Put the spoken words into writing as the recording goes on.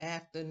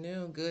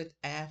afternoon. Good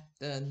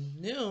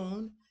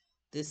afternoon.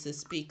 This is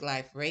Speak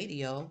Life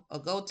Radio.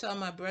 Go tell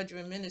my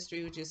brethren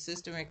ministry, which is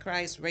sister in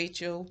Christ,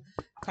 Rachel,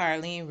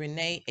 Carlene,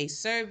 Renee, a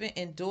servant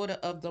and daughter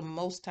of the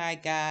Most High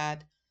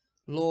God,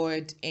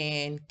 Lord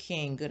and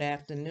King. Good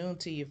afternoon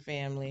to your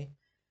family.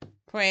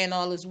 Praying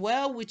all is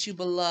well with you,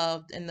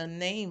 beloved, in the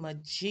name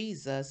of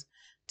Jesus.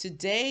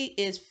 Today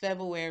is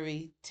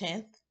February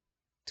 10th,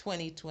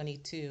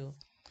 2022.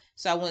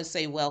 So I want to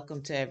say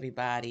welcome to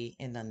everybody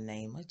in the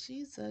name of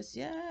Jesus.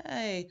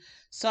 Yay.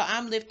 So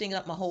I'm lifting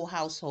up my whole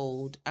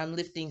household. I'm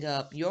lifting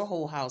up your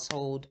whole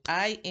household.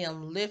 I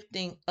am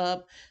lifting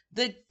up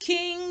the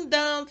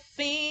kingdom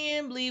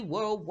family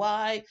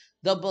worldwide,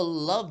 the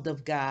beloved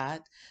of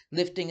God,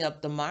 lifting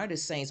up the martyr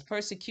saints,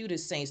 persecuted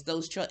saints,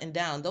 those trodden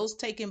down, those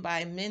taken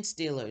by men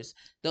stealers,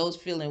 those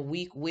feeling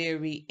weak,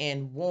 weary,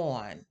 and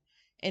worn,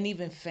 and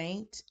even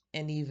faint,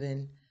 and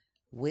even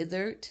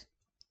withered,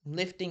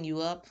 lifting you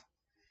up.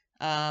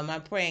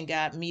 I'm praying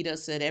God meet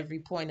us at every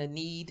point of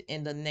need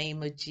in the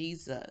name of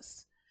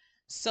Jesus.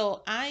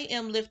 So I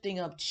am lifting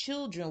up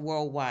children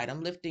worldwide.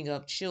 I'm lifting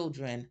up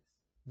children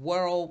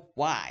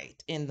worldwide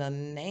in the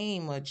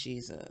name of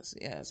Jesus.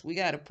 Yes, we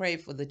got to pray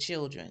for the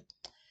children.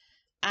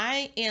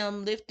 I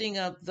am lifting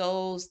up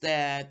those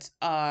that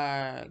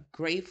are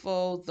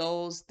grateful,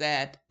 those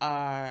that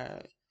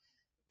are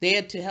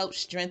there to help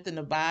strengthen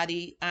the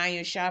body,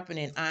 iron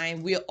sharpening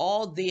iron. We're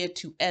all there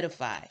to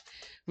edify,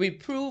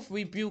 reprove,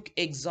 rebuke,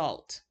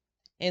 exalt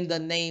in the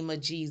name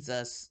of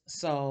Jesus.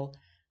 So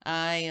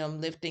I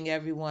am lifting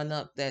everyone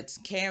up that's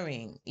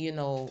carrying,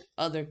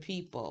 other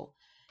people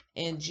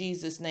in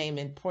Jesus' name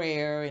in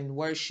prayer and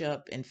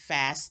worship and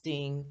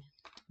fasting.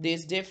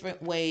 There's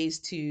different ways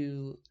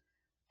to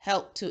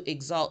help to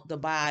exalt the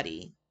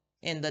body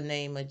in the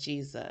name of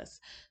Jesus.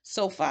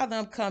 So, Father,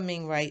 I'm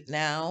coming right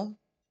now.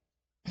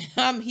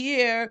 I'm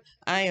here.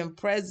 I am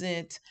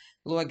present.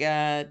 Lord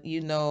God,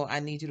 I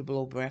need you to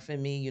blow breath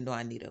in me.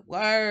 I need a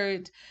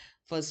word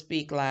for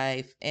Speak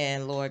Life.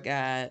 And Lord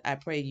God, I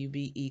pray you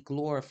be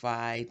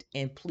glorified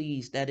and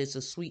pleased that it's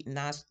a sweet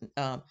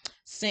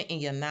scent in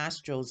your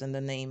nostrils in the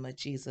name of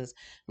Jesus.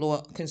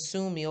 Lord,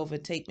 consume me,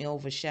 overtake me,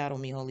 overshadow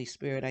me, Holy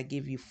Spirit. I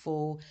give you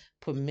full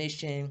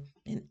permission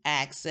and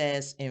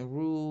access and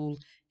rule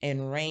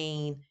and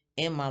reign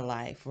in my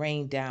life.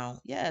 Rain down.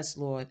 Yes,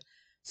 Lord.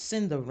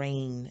 Send the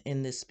rain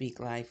in this Speak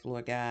Life,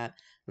 Lord God.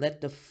 Let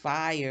the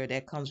fire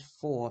that comes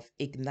forth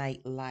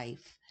ignite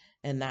life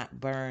and not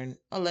burn,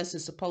 unless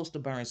it's supposed to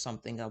burn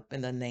something up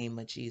in the name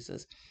of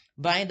Jesus.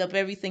 Bind up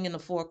everything in the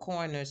four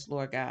corners,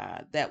 Lord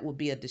God. That will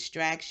be a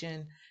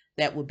distraction,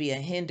 that will be a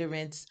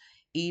hindrance,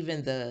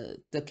 even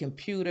the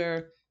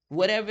computer,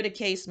 whatever the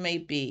case may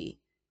be.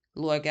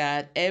 Lord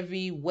God,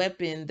 every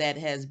weapon that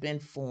has been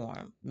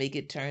formed, make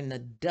it turn to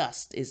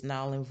dust is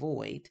null and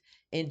void.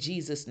 In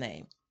Jesus'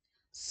 name.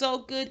 So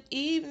good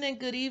evening,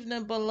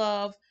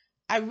 beloved.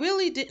 I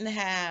really didn't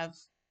have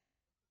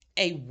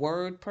a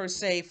word per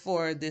se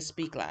for this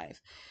Speak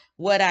Life.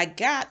 What I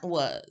got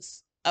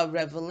was a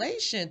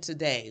revelation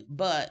today,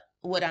 but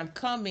what I'm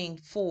coming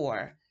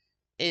for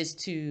is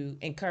to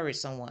encourage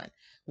someone.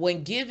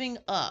 When giving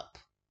up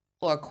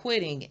or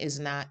quitting is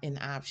not an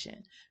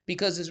option,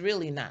 because it's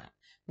really not.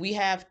 We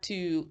have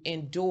to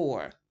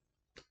endure.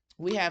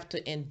 We have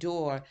to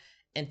endure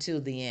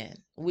until the end.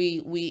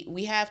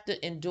 We have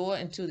to endure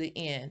until the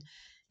end.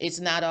 It's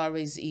not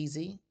always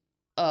easy.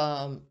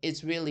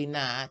 It's really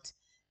not.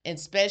 And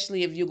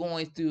especially if you're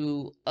going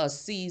through a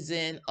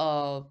season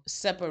of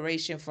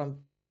separation from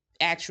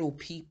actual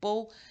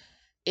people,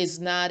 it's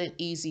not an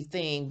easy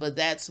thing. But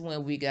that's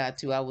when we got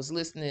to. I was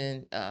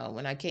listening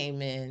when I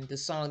came in. The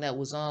song that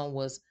was on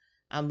was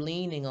 "I'm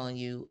Leaning on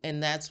You,"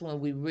 and that's when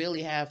we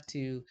really have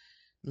to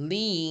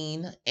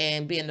lean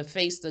and be in the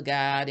face of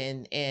God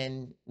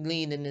and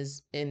lean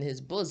in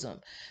his bosom.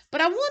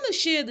 But I want to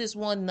share this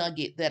one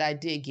nugget that I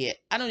did get.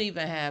 I don't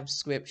even have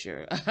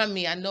scripture. I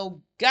mean, I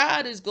know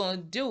God is going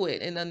to do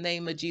it in the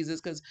name of Jesus,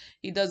 because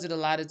he does it a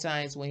lot of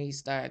times when he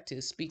start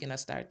to speak and I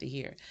start to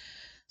hear.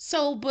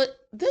 So, but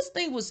this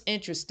thing was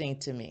interesting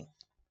to me,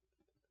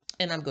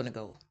 and I'm going to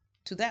go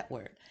to that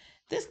word.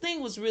 This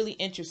thing was really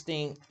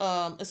interesting.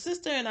 A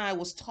sister and I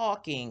was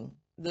talking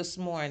this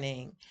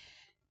morning,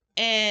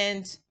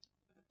 and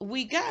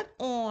we got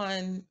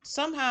on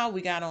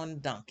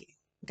donkey.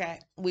 Okay.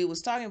 We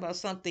was talking about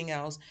something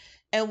else,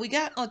 and we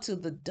got onto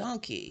the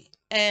donkey.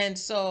 And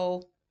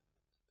so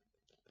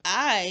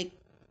I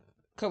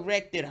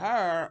corrected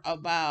her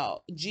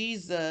about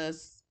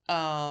Jesus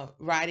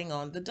riding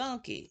on the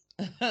donkey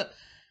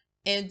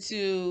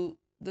into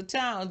the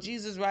town,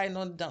 Jesus riding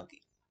on the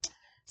donkey.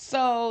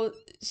 So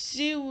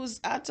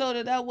I told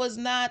her that was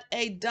not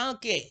a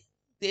donkey.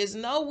 There's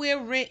nowhere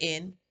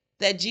written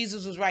that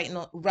Jesus was riding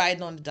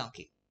on the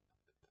donkey,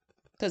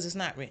 because it's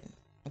not written.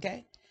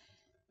 Okay.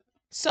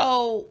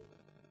 So,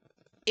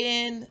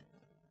 in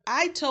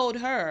I told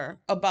her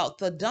about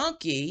the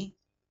donkey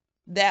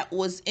that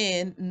was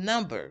in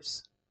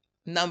Numbers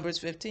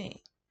 15.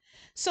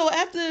 So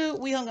after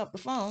we hung up the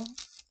phone,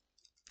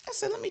 I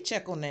said, let me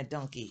check on that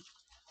donkey.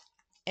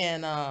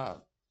 And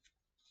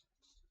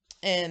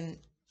and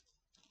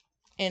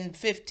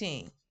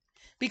 15,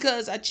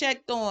 because I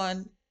checked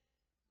on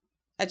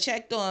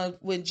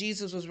when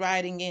Jesus was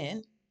riding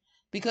in,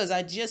 because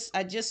I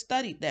just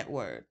studied that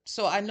word,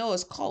 so I know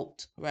it's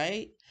colt,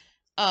 right?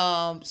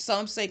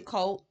 Some say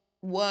colt.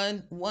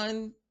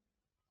 One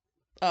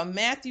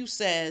Matthew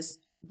says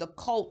the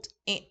colt,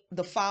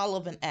 the foal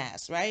of an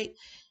ass, right?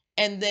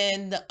 And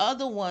then the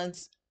other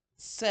ones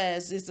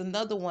says it's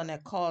another one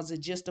that calls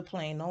it just a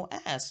plain old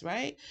ass,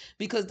 right?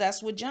 Because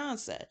that's what John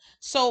said.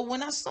 So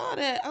when I saw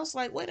that, I was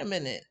like, wait a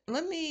minute,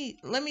 let me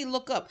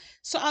look up.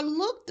 So I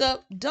looked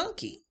up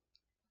donkey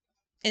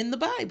in the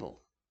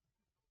Bible.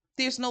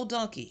 There's no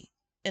donkey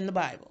in the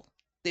Bible.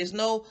 There's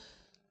no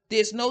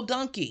there's no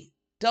donkey.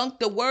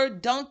 The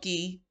word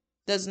donkey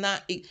does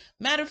not.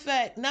 Matter of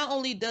fact, not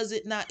only does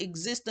it not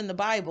exist in the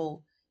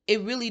Bible,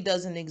 it really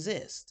doesn't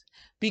exist,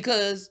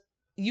 because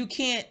you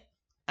can't.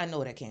 I know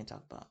what I can't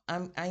talk about.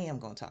 I am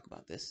going to talk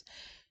about this.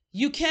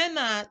 You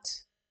cannot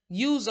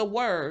use a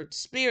word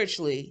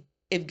spiritually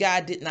if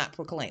God did not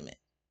proclaim it.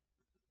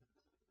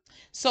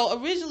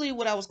 So originally,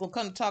 what I was going to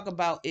come to talk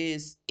about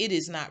is it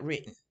is not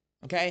written.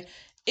 Okay,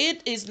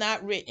 it is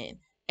not written.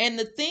 And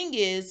the thing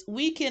is,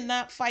 we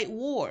cannot fight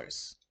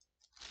wars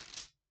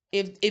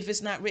if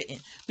it's not written,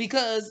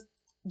 because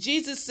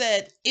Jesus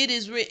said it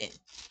is written.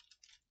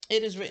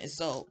 It is written.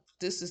 So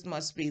this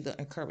must be the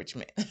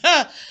encouragement.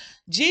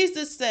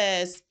 Jesus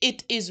says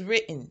it is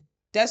written.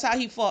 That's how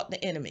he fought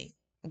the enemy.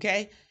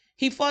 Okay,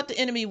 he fought the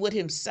enemy with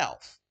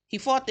himself. He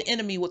fought the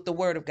enemy with the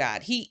word of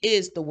God. He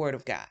is the word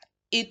of God.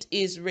 It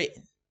is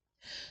written.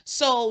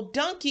 So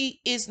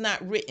donkey is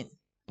not written.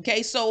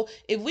 Okay, so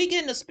if we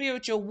get in a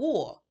spiritual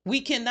war,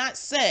 we cannot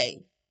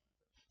say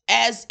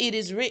as it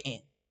is written,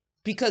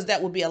 because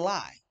that would be a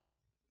lie.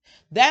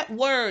 That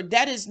word,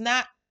 that is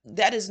not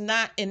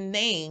a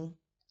name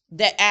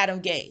that Adam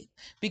gave.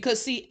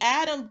 Because see,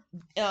 Adam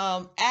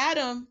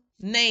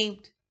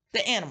named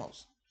the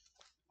animals.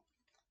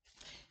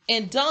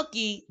 And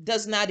donkey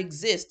does not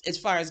exist as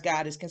far as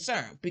God is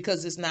concerned,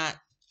 because it's not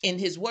in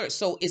his word.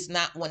 So it's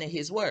not one of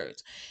his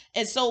words.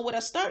 And so what I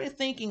started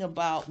thinking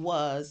about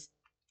was,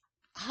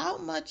 how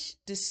much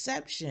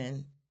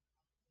deception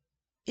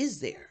is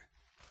there?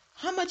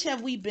 How much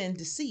have we been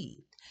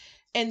deceived?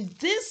 And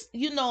this,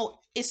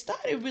 it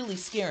started really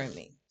scaring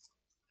me.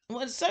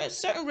 When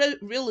certain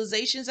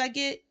realizations I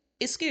get,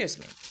 it scares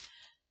me.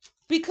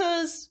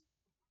 Because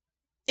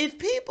if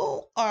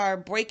people are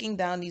breaking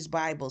down these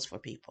Bibles for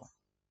people,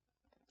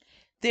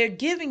 they're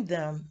giving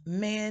them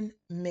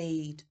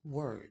man-made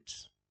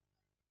words.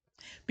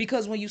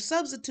 Because when you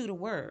substitute a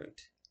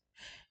word,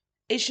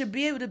 it should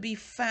be able to be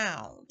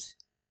found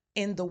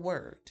in the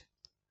word.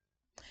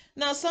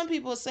 Now, some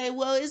people say,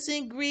 well, it's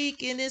in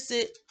Greek, and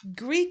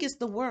Greek is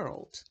the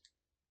world.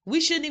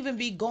 We shouldn't even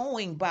be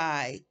going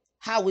by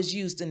how it's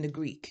used in the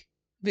Greek,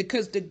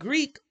 because the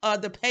Greek are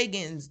the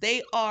pagans.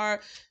 They are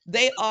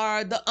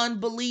the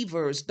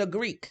unbelievers, the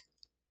Greek.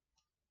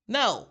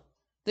 No,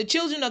 the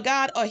children of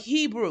God are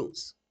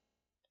Hebrews.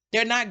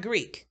 They're not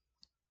Greek.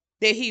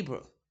 They're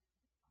Hebrew.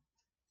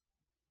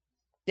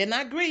 They're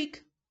not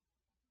Greek.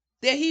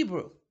 They're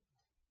Hebrew.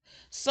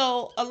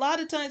 So a lot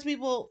of times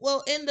people,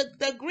 well, in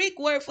the Greek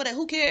word for that,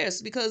 who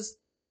cares? Because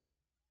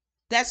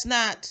that's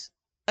not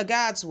a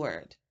God's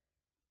word.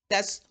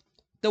 That's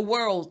the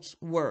world's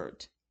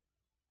word.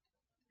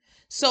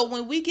 So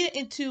when we get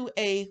into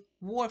a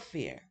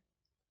warfare,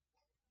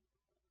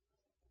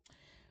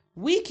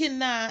 we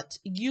cannot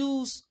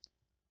use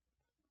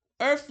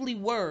earthly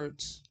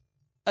words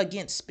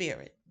against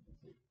spirit.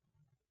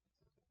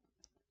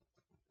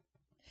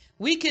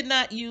 We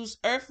cannot use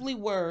earthly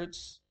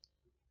words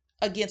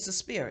against the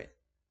spirit.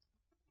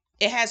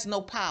 It has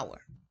no power,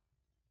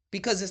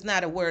 because it's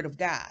not a word of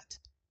God.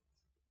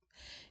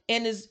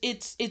 And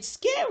it's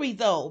scary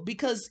though,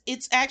 because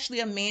it's actually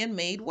a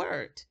man-made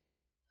word,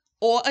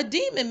 or a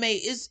demon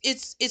made.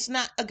 It's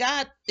not a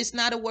God. It's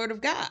not a word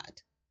of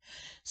God.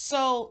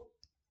 So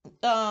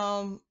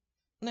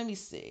let me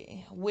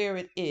see where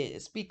it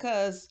is,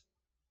 because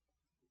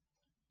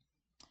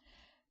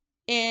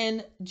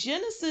in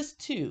Genesis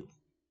 2,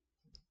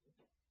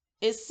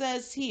 it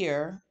says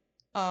here,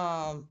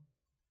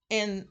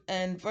 in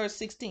verse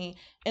 16,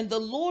 and the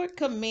Lord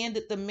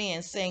commanded the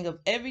man, saying, of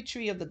every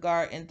tree of the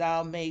garden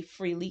thou may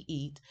freely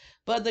eat,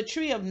 but the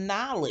tree of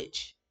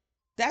knowledge,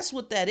 that's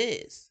what that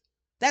is.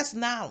 That's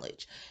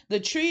knowledge. The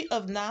tree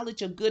of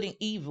knowledge of good and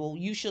evil,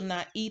 you shall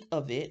not eat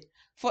of it,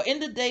 for in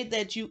the day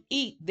that you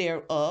eat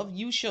thereof,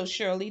 you shall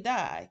surely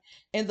die.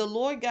 And the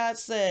Lord God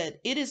said,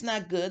 it is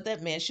not good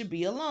that man should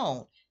be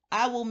alone.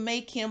 I will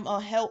make him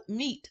a help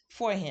meet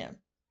for him.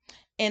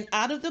 And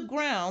out of the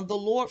ground the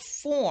Lord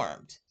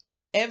formed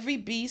every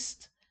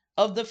beast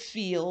of the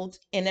field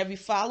and every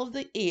fowl of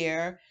the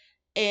air,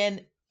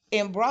 and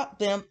brought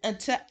them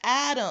unto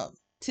Adam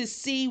to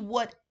see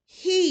what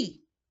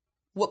he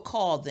would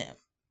call them.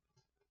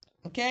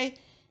 Okay?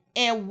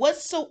 And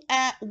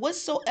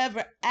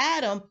whatsoever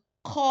Adam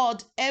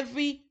called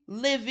every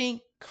living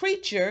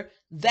creature,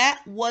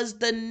 that was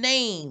the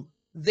name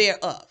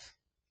thereof.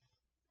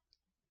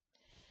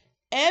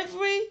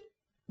 Every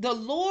the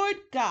Lord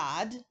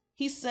God,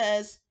 he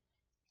says,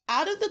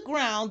 out of the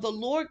ground, the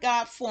Lord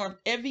God formed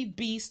every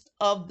beast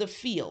of the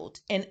field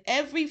and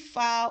every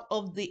fowl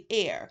of the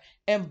air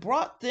and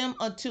brought them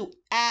unto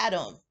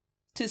Adam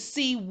to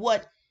see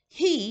what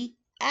he,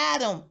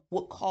 Adam,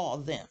 would call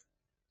them.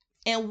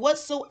 And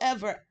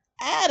whatsoever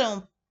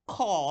Adam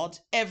called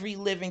every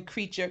living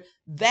creature,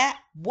 that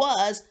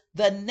was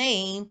the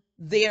name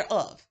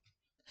thereof.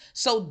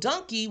 So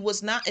donkey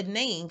was not a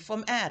name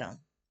from Adam.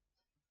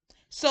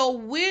 So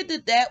where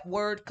did that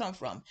word come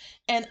from?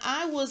 And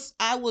I was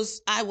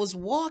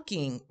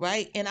walking,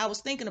 right? And I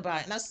was thinking about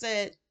it, and I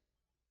said,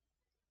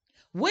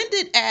 when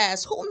did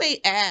ass, who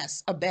made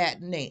ass a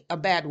bad name, a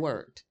bad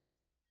word?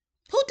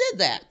 Who did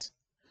that?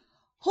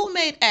 Who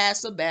made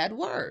ass a bad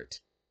word?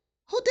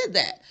 Who did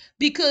that?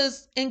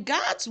 Because in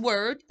God's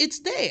word,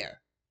 it's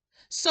there.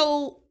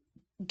 So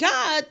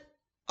God,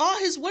 all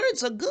his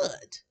words are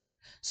good.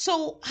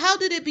 So how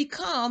did it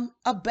become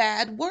a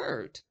bad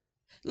word?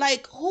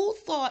 Like, who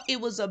thought it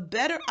was a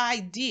better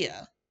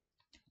idea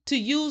to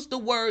use the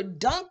word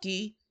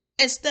donkey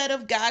instead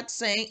of God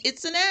saying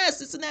it's an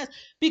ass, it's an ass?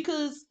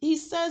 Because he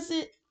says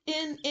it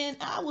in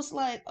I was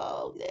like,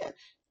 oh yeah.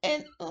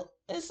 And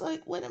it's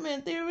like, wait a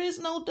minute, there is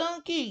no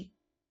donkey.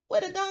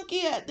 Where the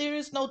donkey at? There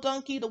is no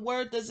donkey. The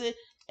word does it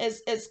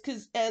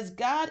as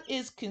God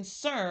is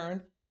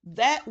concerned,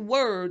 that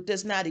word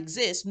does not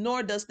exist,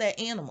 nor does that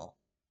animal.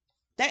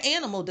 That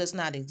animal does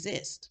not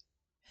exist.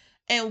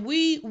 And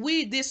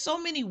we there's so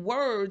many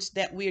words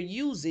that we're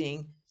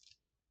using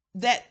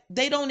that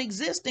they don't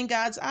exist in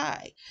God's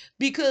eye,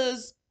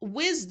 because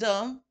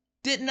wisdom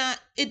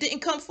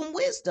didn't come from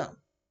wisdom.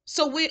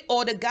 So we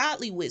or the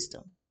godly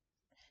wisdom.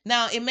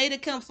 Now it made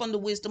it come from the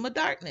wisdom of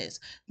darkness,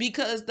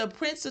 because the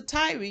prince of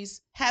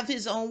Tyres have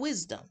his own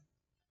wisdom.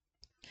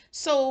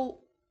 So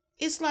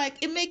it's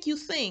like, it make you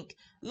think,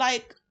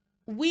 like,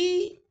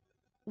 we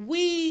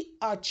we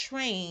are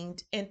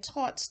trained and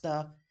taught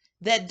stuff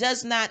that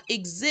does not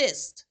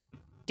exist.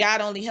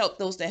 God only help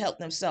those that help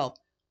themselves.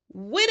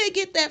 Where they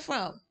get that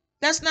from?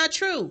 That's not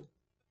true.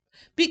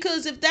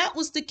 Because if that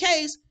was the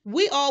case,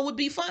 we all would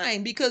be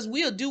fine, because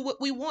we'll do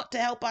what we want to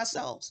help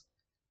ourselves.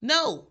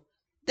 No,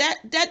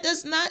 that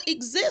does not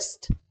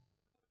exist.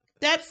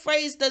 That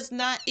phrase does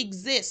not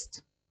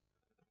exist.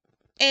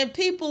 And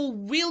people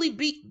really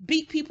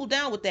beat people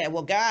down with that.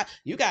 Well, God,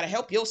 you got to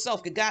help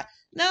yourself. God,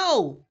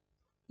 no,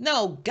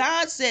 no.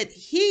 God said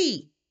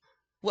he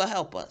will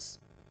help us.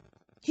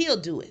 He'll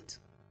do it.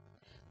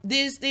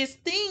 There's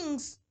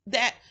things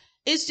that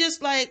it's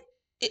just like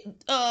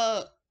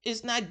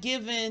it's not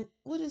given.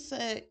 What is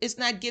that? It's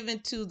not given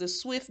to the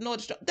swift nor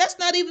the strong. That's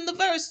not even the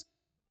verse.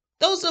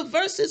 Those are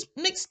verses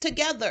mixed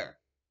together.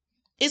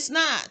 It's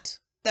not.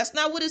 That's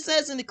not what it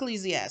says in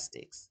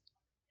Ecclesiastics.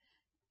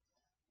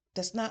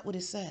 That's not what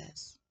it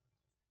says.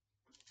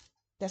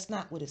 That's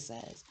not what it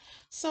says.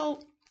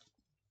 So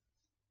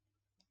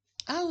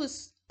I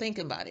was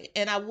thinking about it,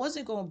 and I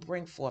wasn't going to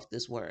bring forth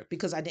this word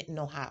because I didn't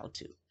know how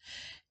to.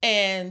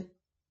 And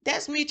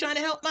that's me trying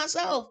to help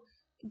myself.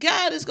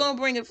 God is going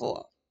to bring it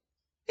forth.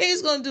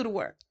 He's going to do the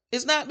work.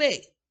 It's not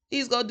me.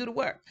 He's going to do the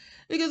work.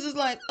 Because it's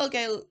like,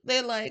 okay,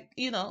 they're like,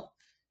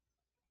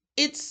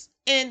 it's,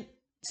 and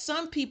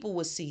some people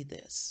will see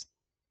this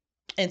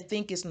and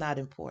think it's not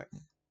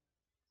important.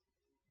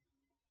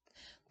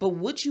 But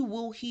what you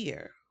will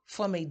hear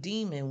from a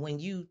demon when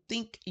you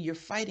think you're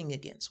fighting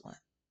against one,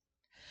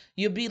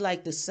 you'll be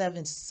like the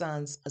 7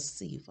 sons of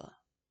Sceva.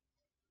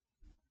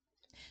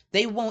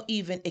 They won't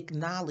even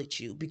acknowledge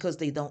you because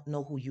they don't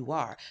know who you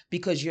are,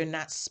 because you're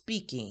not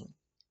speaking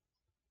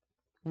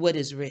what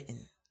is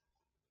written.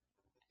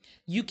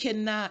 You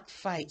cannot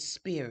fight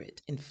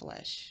spirit and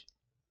flesh.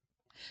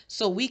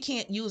 So we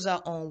can't use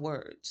our own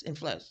words in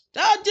flesh.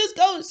 Oh, just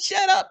go,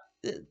 shut up.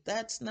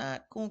 That's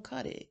not going to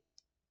cut it.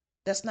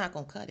 That's not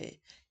going to cut it.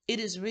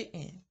 It is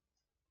written.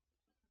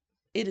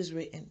 It is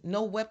written.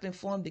 No weapon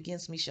formed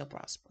against me shall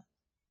prosper.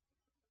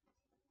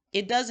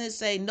 It doesn't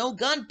say no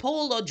gun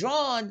pulled or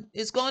drawn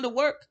is going to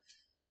work.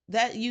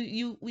 That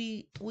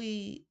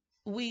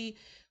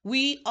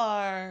we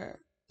are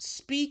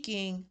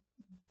speaking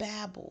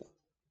babble.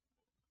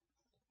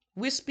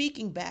 We're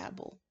speaking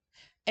babble.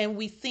 And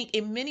we think,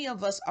 and many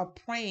of us are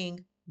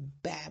praying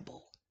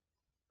babble.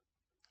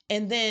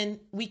 And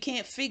then we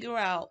can't figure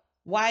out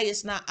why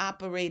it's not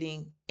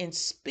operating in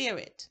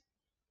spirit,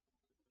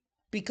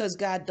 because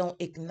God don't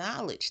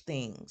acknowledge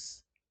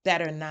things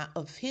that are not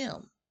of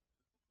him.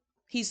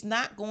 He's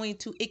not going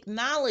to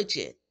acknowledge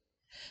it.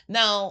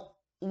 Now,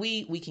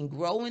 we can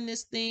grow in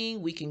this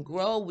thing, we can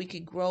grow,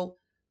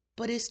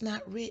 but it's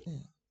not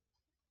written.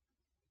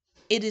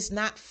 It is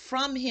not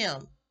from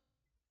him.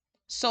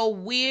 So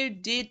where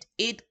did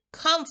it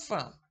come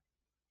from?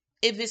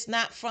 If it's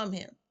not from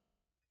him,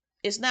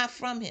 it's not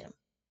from him.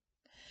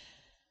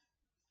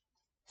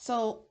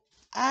 So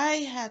I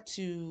had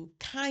to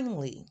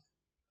kindly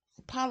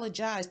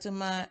apologize to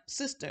my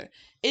sister.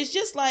 It's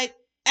just like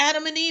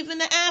Adam and Eve and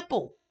the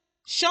apple.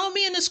 Show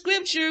me in the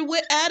scripture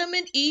where Adam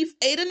and Eve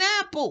ate an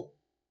apple.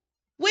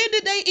 Where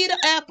did they eat an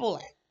apple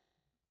at?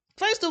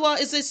 First of all,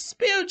 it's a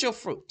spiritual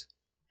fruit.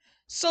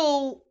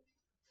 So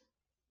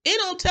it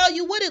don't tell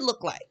you what it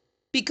looked like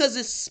because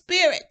it's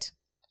spirit.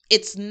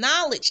 It's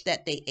knowledge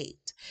that they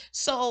ate.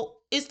 So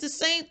it's the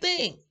same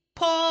thing.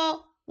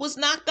 Paul was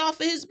knocked off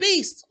of his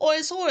beast or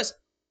his horse.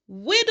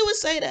 Where do it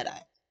say that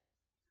at?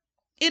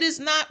 It is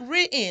not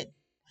written.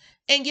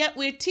 And yet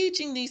we're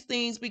teaching these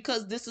things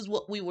because this is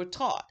what we were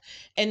taught.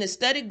 And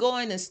instead of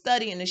going and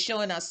studying and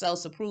showing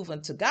ourselves approved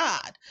unto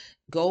God,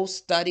 go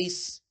study,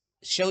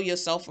 show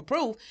yourself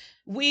approved.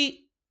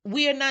 We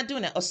are not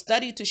doing that. Or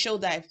study to show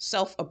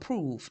thyself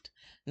approved,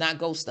 not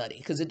go study.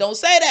 Because it don't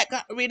say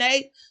that,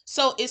 Renee.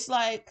 So it's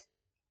like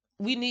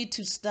we need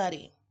to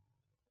study.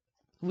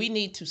 We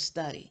need to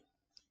study.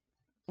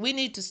 We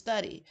need to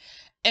study.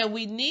 And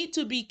we need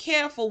to be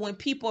careful when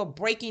people are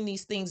breaking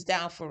these things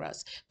down for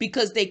us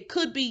because they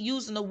could be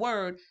using a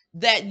word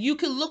that you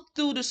can look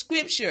through the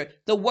scripture.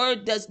 The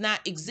word does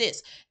not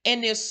exist.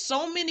 And there's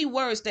so many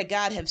words that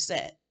God have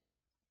said.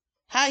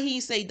 How he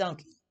say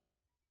donkey?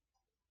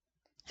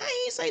 How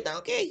he say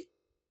donkey?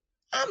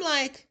 I'm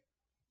like,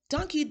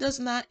 donkey does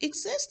not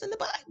exist in the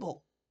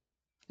Bible.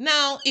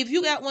 Now, if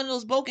you got one of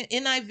those broken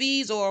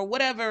NIVs or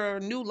whatever,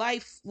 New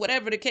Life,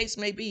 whatever the case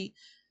may be,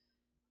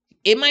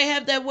 it might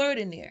have that word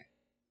in there.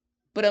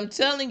 But I'm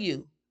telling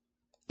you,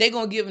 they're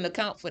going to give an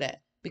account for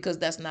that because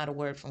that's not a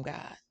word from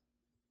God.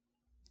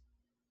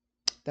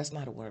 That's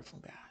not a word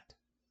from God.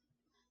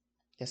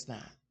 It's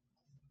not.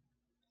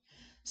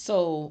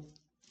 So,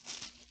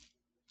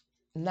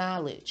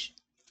 knowledge.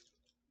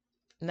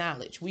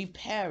 We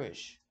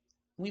perish.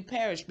 We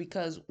perish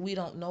because we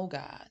don't know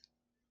God.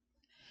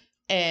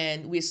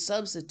 And we're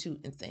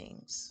substituting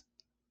things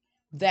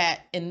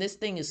that, and this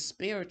thing is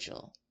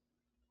spiritual.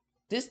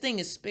 This thing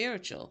is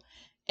spiritual.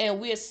 And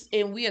we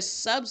are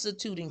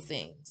substituting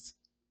things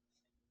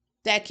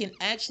that can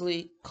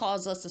actually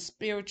cause us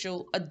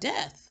a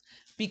death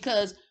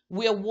because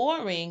we're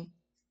warring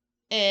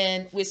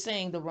and we're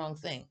saying the wrong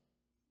thing.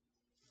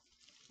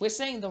 We're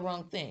saying the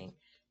wrong thing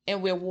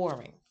and we're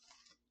warring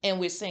and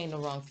we're saying the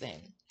wrong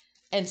thing.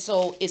 And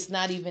so it's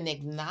not even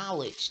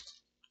acknowledged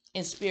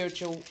in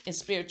spiritual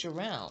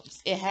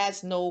realms. It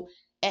has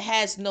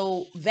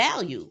no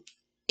value.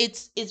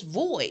 It's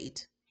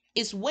void.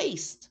 It's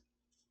waste.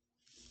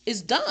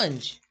 It's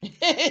dunge.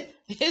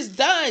 It's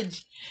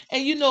dunge.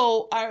 And you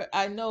know,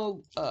 I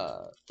know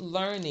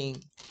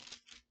learning,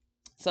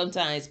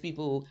 sometimes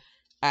people,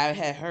 I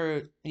had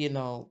heard,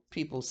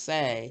 people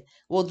say,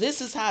 well, this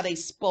is how they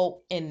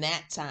spoke in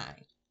that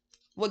time.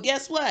 Well,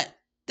 guess what?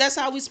 That's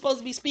how we're supposed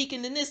to be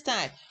speaking in this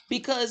time.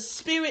 Because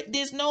spirit,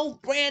 there's no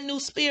brand new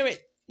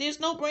spirit. There's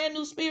no brand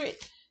new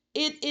spirit.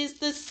 It is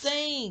the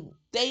same.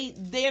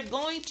 They're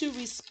going to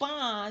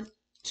respond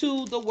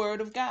to the word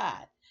of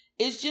God.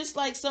 It's just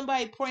like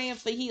somebody praying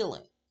for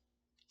healing.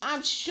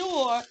 I'm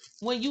sure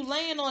when you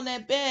laying on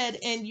that bed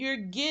and you're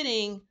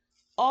getting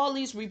all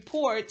these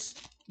reports,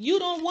 you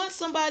don't want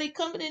somebody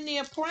coming in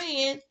there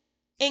praying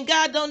and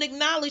God don't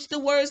acknowledge the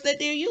words that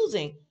they're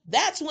using.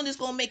 That's when it's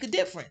going to make a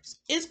difference.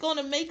 It's going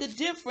to make a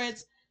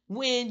difference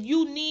when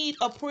you need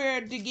a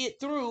prayer to get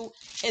through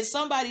and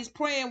somebody's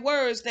praying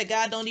words that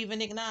God don't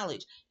even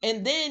acknowledge.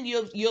 And then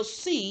you'll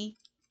see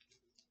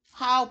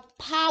how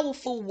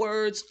powerful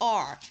words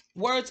are.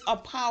 Words are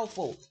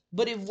powerful.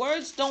 But if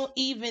words don't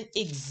even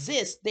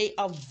exist, they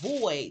are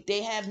void.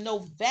 They have no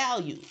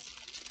value.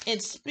 In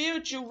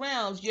spiritual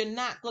realms, you're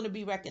not going to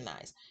be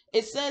recognized.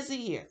 It says it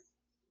here.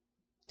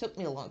 Took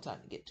me a long time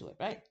to get to it,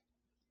 right?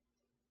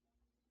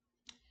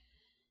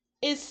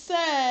 It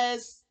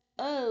says,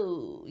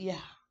 oh,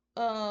 yeah.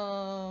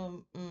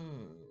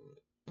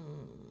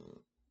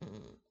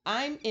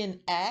 I'm in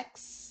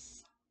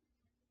Acts.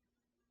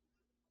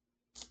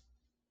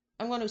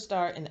 I'm going to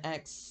start in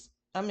Acts.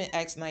 I'm in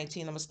Acts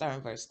 19. I'm going to start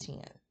in verse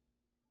 10.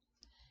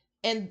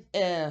 And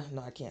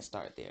no, I can't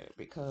start there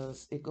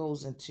because it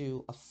goes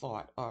into a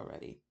thought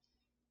already.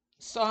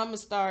 So I'm going to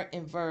start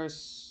in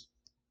verse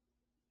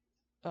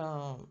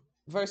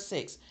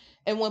 6.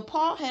 And when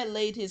Paul had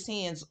laid his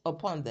hands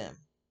upon them,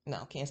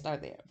 no, can't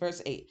start there.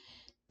 Verse 8.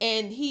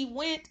 And he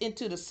went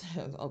into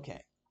the,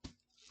 okay.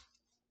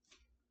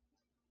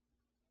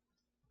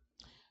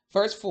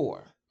 Verse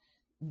 4.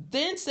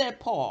 Then said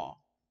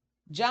Paul,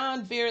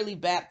 John verily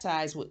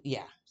baptized with,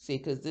 see,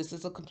 because this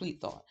is a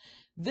complete thought.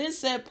 Then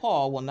said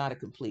Paul, well, not a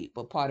complete,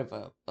 but part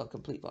of a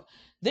complete thought.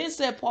 Then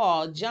said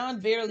Paul, John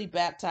verily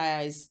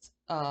baptized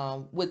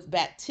with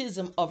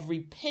baptism of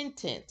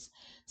repentance,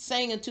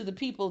 saying unto the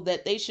people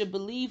that they should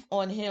believe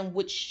on him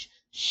which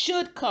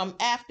should come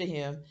after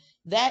him,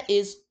 that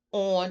is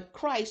on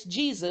Christ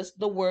Jesus,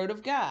 the word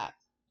of God.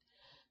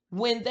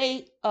 When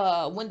they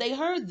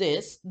heard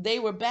this, they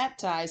were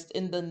baptized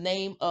in the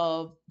name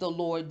of the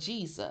Lord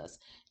Jesus.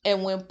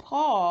 And when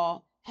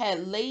Paul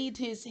had laid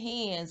his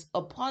hands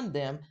upon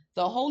them,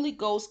 the Holy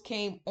Ghost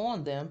came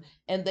on them,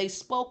 and they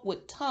spoke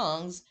with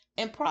tongues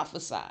and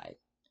prophesied.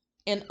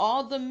 And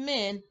all the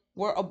men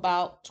were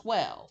about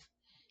 12.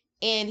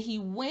 And he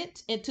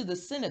went into the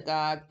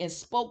synagogue and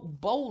spoke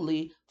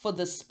boldly for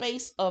the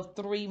space of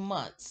 3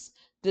 months,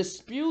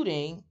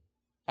 disputing,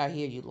 I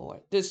hear you, Lord,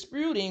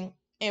 disputing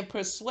and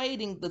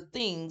persuading the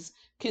things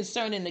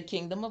concerning the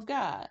kingdom of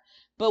God.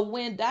 But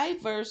when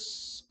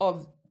diverse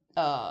of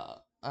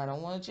I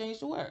don't want to change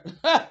the word.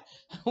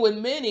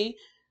 When many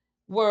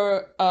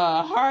were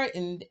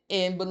hardened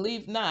and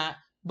believed not,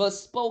 but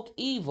spoke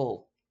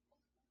evil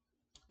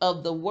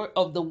of the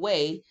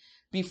way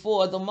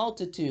before the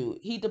multitude,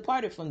 he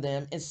departed from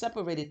them and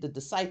separated the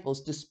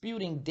disciples,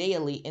 disputing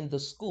daily in the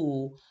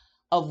school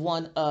of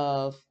one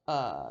of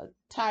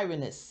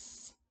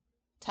Tyrannus.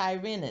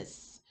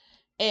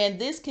 And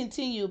this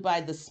continued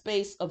by the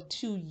space of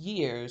 2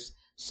 years,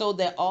 so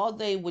that all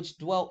they which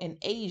dwelt in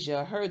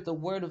Asia heard the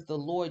word of the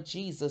Lord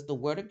Jesus, the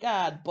word of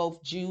God,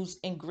 both Jews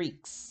and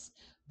Greeks.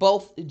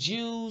 Both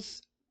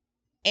Jews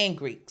and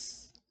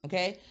Greeks.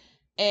 Okay.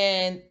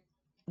 And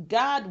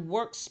God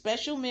worked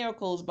special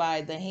miracles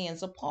by the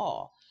hands of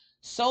Paul,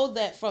 so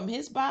that from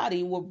his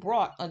body were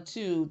brought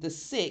unto the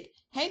sick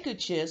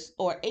handkerchiefs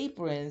or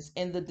aprons,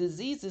 and the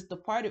diseases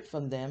departed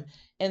from them,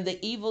 and the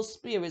evil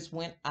spirits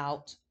went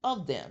out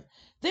of them.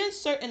 Then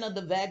certain of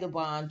the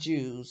vagabond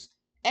Jews,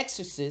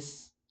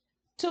 exorcists,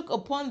 took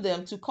upon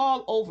them to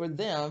call over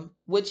them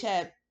which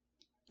had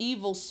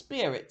evil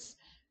spirits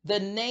the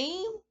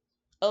name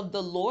of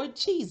the Lord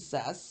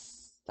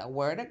Jesus, the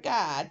word of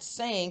God,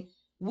 saying,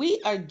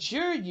 we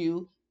adjure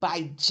you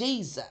by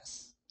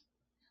Jesus,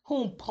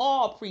 whom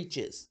Paul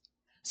preaches.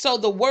 So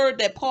the word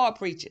that Paul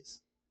preaches,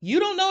 you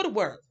don't know the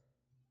word,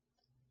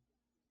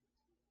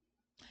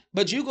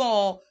 but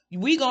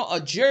we gonna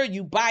adjure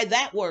you by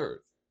that word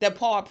that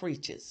Paul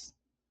preaches.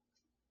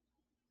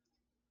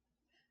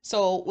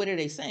 So what are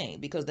they saying?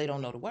 Because they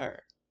don't know the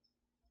word.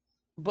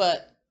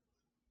 But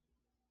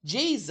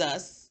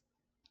Jesus,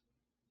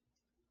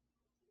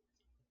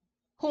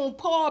 whom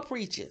Paul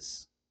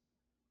preaches,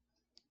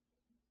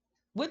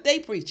 what they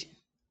preaching?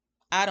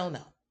 I don't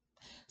know.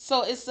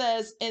 So it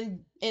says,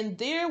 and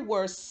there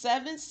were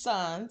 7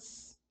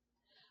 sons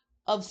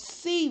of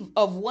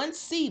one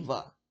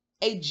Sceva,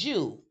 a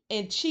Jew,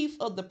 and chief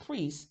of the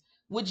priests,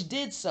 which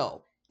did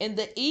so. And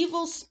the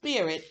evil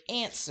spirit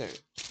answered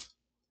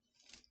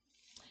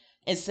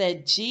and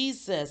said,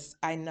 Jesus,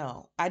 I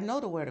know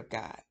the word of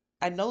God.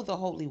 I know the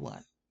Holy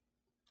One.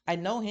 I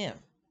know him.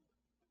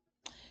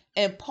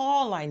 And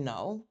Paul I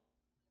know,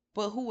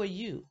 but who are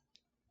you?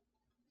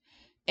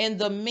 And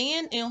the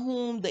man in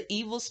whom the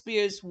evil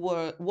spirits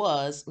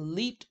was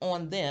leaped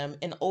on them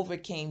and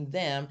overcame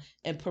them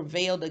and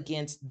prevailed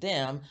against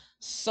them,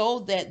 so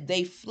that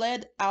they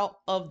fled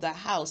out of the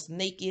house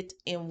naked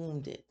and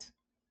wounded.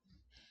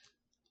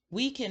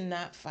 We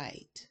cannot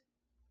fight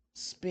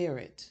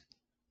spirit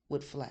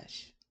with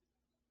flesh.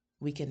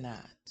 We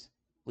cannot.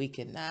 We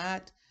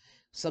cannot.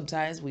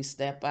 Sometimes we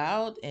step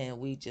out and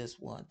we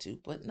just want to,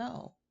 but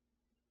no.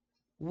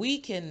 We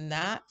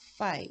cannot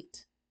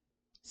fight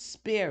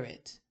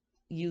spirit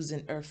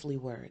using earthly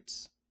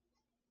words.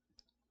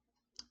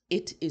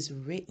 It is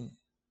written.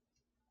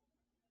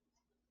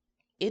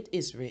 It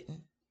is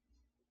written.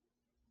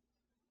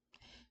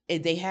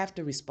 And they have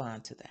to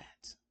respond to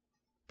that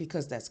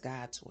because that's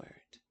God's word.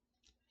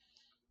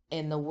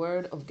 And the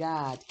word of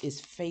God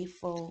is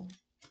faithful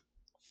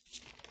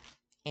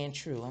and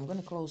true. I'm going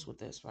to close with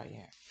this right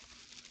here.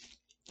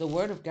 The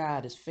word of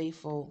God is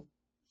faithful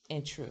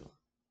and true.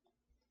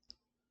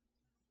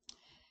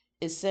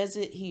 It says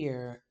it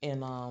here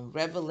in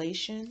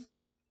Revelation.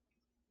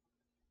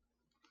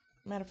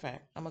 Matter of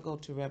fact, I'm going to go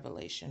to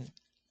Revelation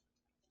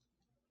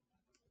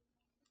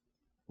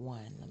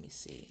 1. Let me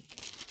see.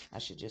 I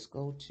should just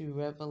go to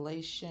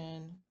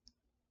Revelation.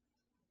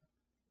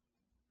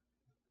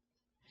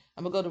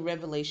 I'm going to go to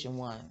Revelation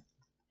 1,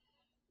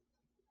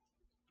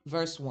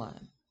 verse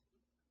 1.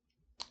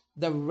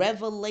 The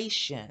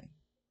revelation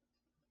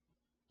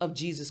of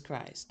Jesus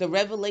Christ, the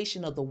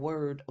revelation of the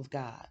word of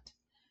God,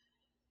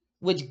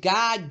 which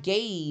God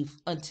gave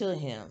unto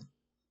him,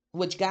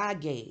 which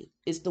God gave.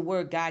 It's the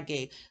word God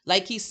gave.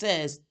 Like he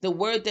says, the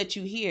word that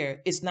you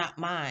hear is not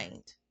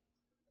mine,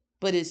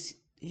 but it's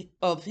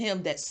of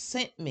him that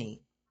sent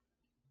me,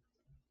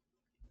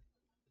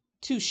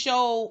 to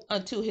show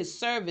unto his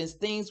servants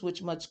things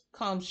which must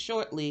come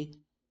shortly,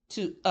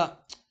 to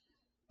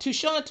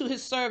show unto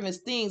his servants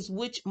things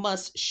which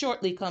must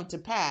shortly come to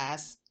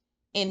pass.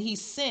 And he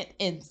sent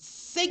and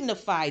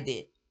signified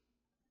it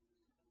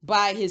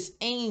by his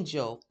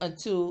angel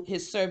unto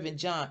his servant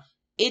John.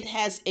 It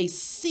has a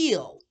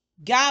seal.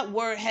 God's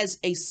word has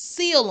a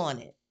seal on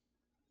it,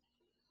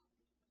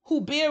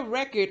 who bear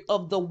record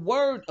of the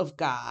word of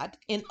God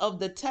and of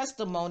the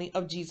testimony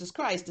of Jesus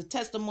Christ, the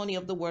testimony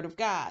of the word of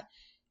God,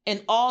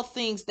 and all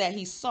things that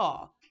he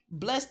saw.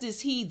 Blessed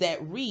is he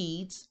that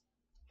reads,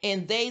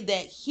 and they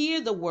that hear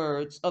the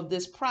words of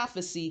this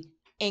prophecy,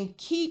 and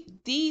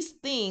keep these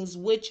things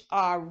which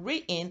are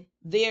written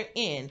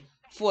therein,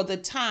 for the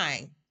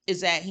time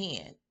is at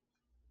hand.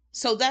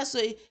 So that's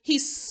what he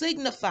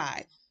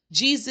signified.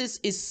 Jesus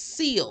is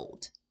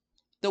sealed.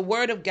 The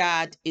word of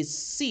God is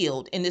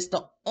sealed, and it's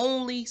the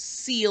only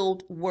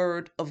sealed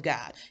word of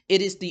God.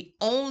 It is the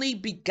only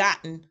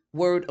begotten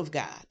word of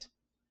God.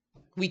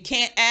 We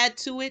can't add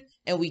to it,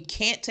 and we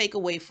can't take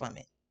away from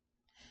it.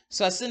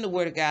 So I send the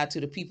word of God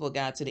to the people of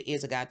God, to the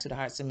ears of God, to the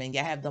hearts of men.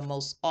 Y'all have the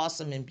most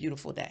awesome and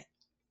beautiful day.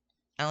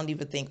 I don't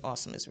even think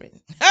awesome is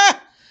written.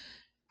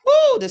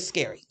 Woo, that's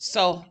scary.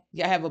 So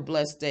y'all have a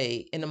blessed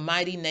day in the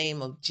mighty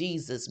name of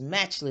Jesus,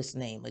 matchless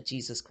name of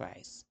Jesus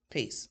Christ.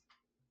 Peace.